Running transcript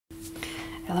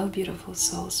Hello beautiful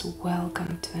souls,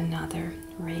 welcome to another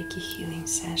Reiki healing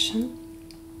session.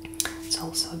 It's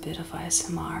also a bit of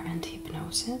ASMR and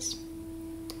hypnosis.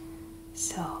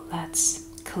 So let's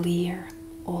clear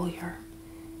all your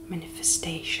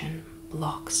manifestation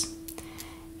blocks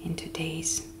in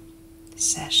today's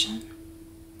session.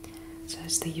 So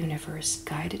as the universe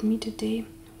guided me today,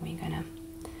 we're gonna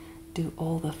do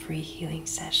all the free healing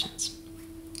sessions.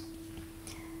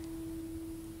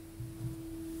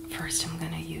 First I'm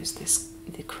gonna use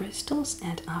the crystals,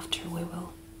 and after we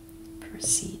will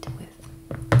proceed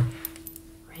with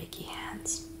Reiki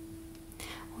hands.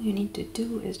 All you need to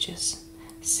do is just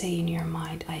say in your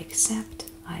mind, I accept,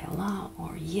 I allow,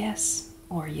 or yes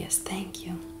thank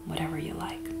you, whatever you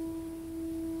like.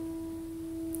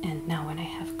 And now when I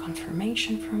have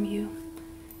confirmation from you,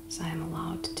 so I am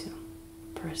allowed to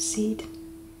proceed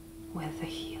with the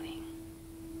healing.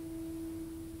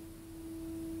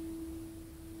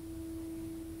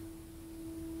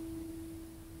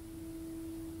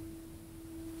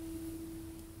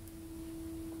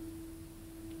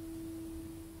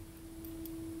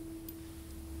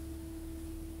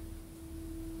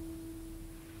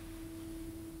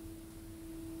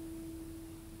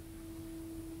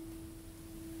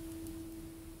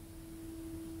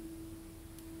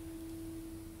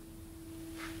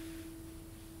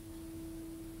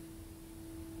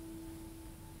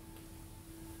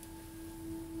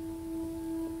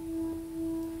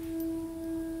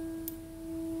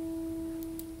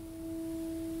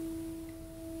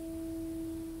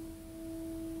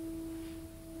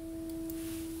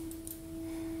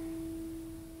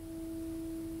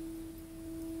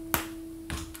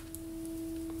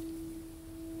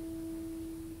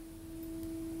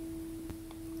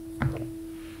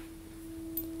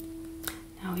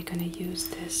 Now we're going to use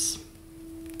this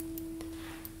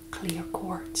clear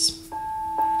quartz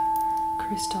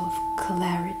crystal of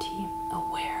clarity,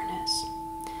 awareness,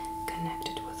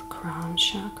 connected with crown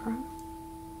chakra.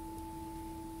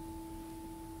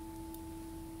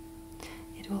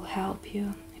 It will help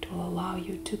you, it will allow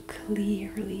you to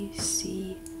clearly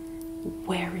see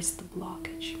where is the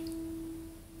blockage.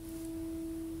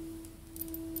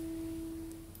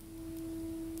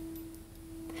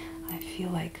 I feel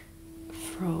like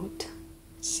throat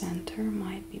center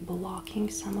might be blocking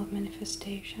some of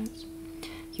manifestations.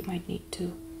 You might need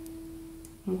to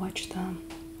watch the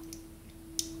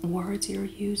words you're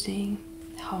using,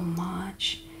 how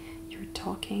much you're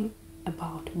talking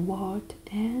about what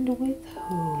and with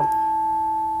whom.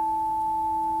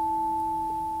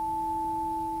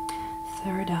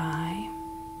 Third eye.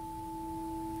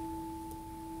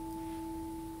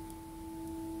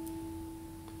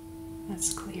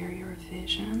 Let's clear your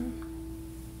vision.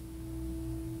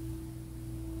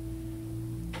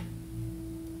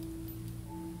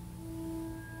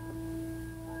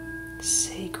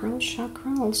 Sacral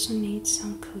chakra also needs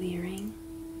some clearing.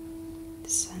 The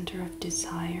center of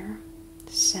desire,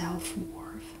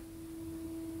 self-worth.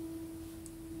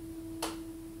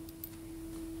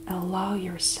 Allow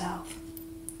yourself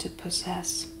to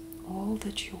possess all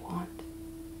that you want.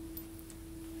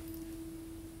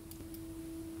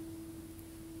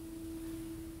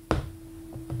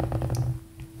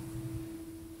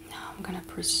 Now I'm gonna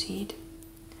proceed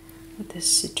with this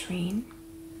citrine,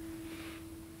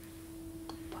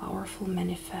 powerful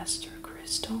manifestor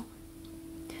crystal.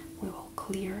 We will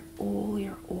clear all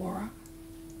your aura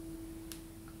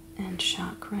and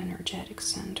chakra energetic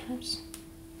centers.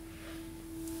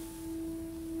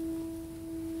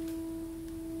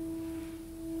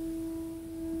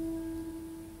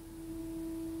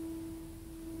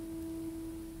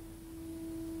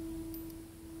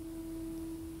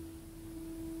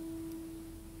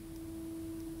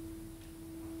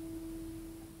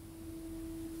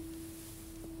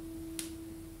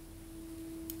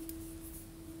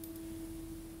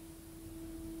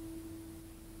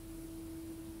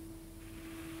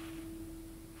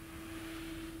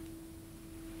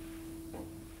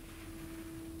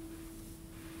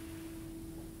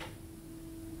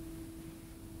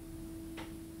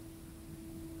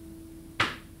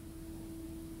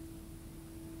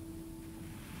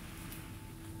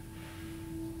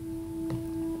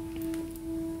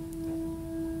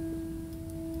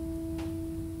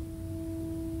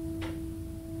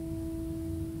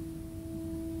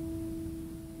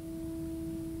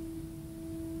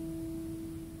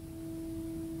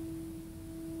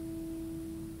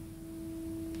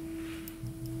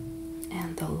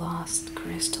 The last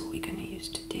crystal we're gonna use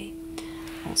today,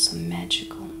 also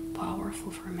magical, powerful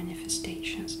for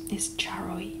manifestations, is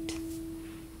charoite.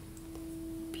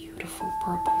 Beautiful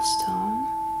purple stone.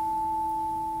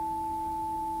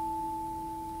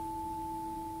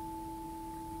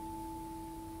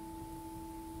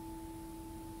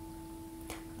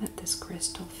 Let this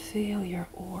crystal fill your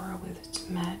aura with its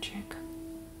magic.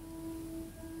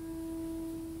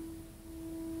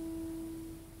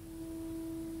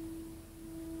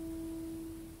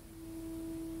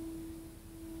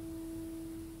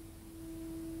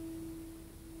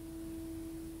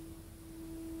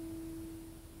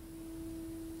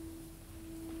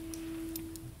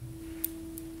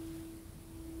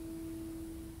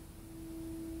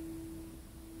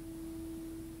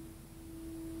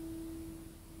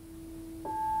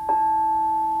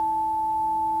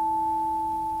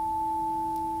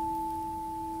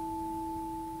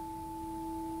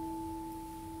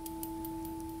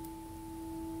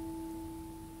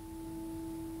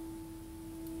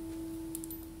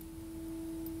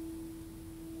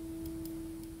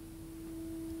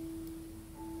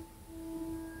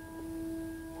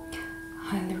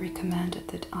 Highly recommended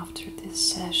that after this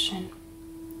session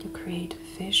you create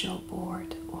a visual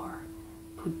board or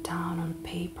put down on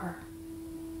paper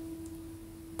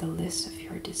the list of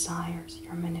your desires,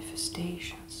 your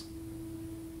manifestations,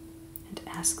 and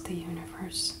ask the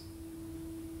universe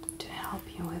to help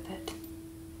you with it.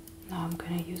 Now I'm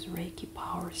going to use Reiki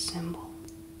power symbol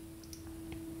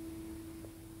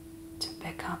to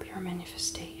back up your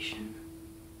manifestation.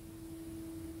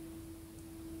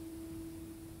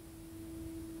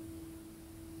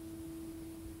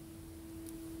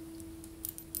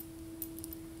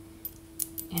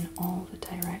 In all the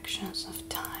directions of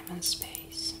time and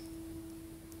space.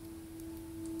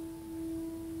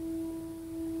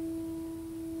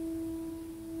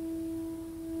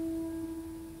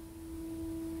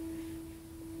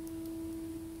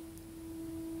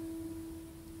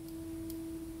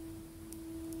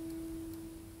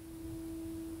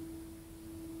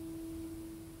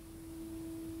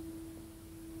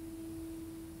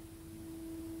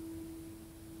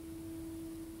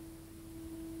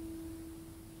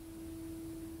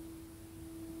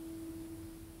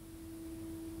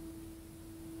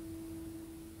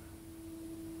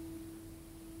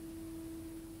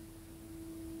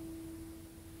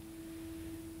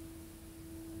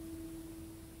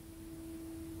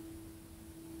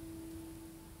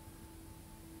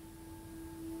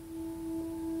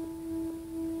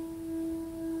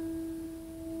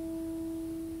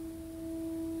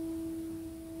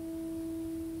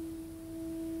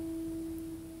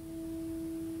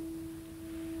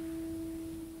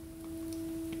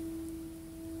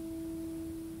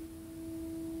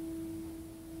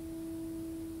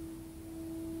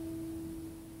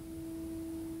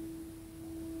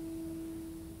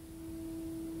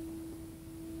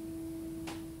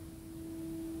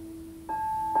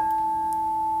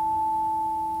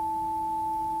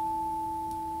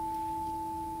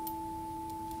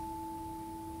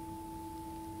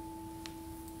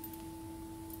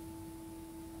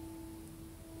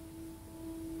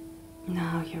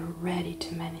 Now you're ready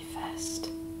to manifest.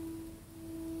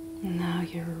 Now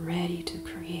you're ready to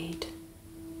create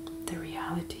the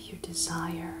reality you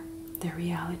desire, the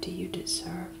reality you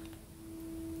deserve.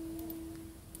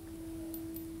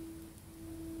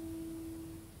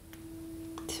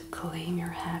 To claim your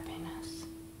happiness,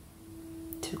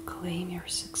 to claim your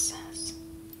success,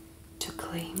 to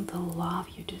claim the love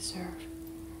you deserve,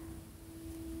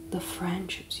 the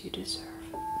friendships you deserve,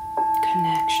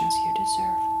 connections you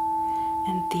deserve,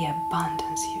 and the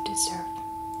abundance you deserve.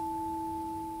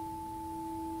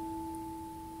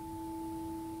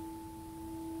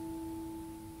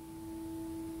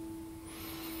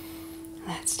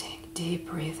 Let's take a deep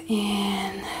breath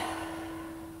in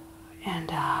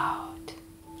and out.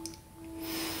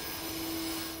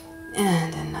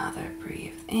 And another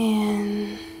breath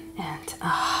in and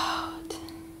out.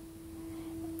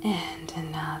 And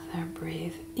another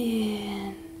breath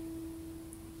in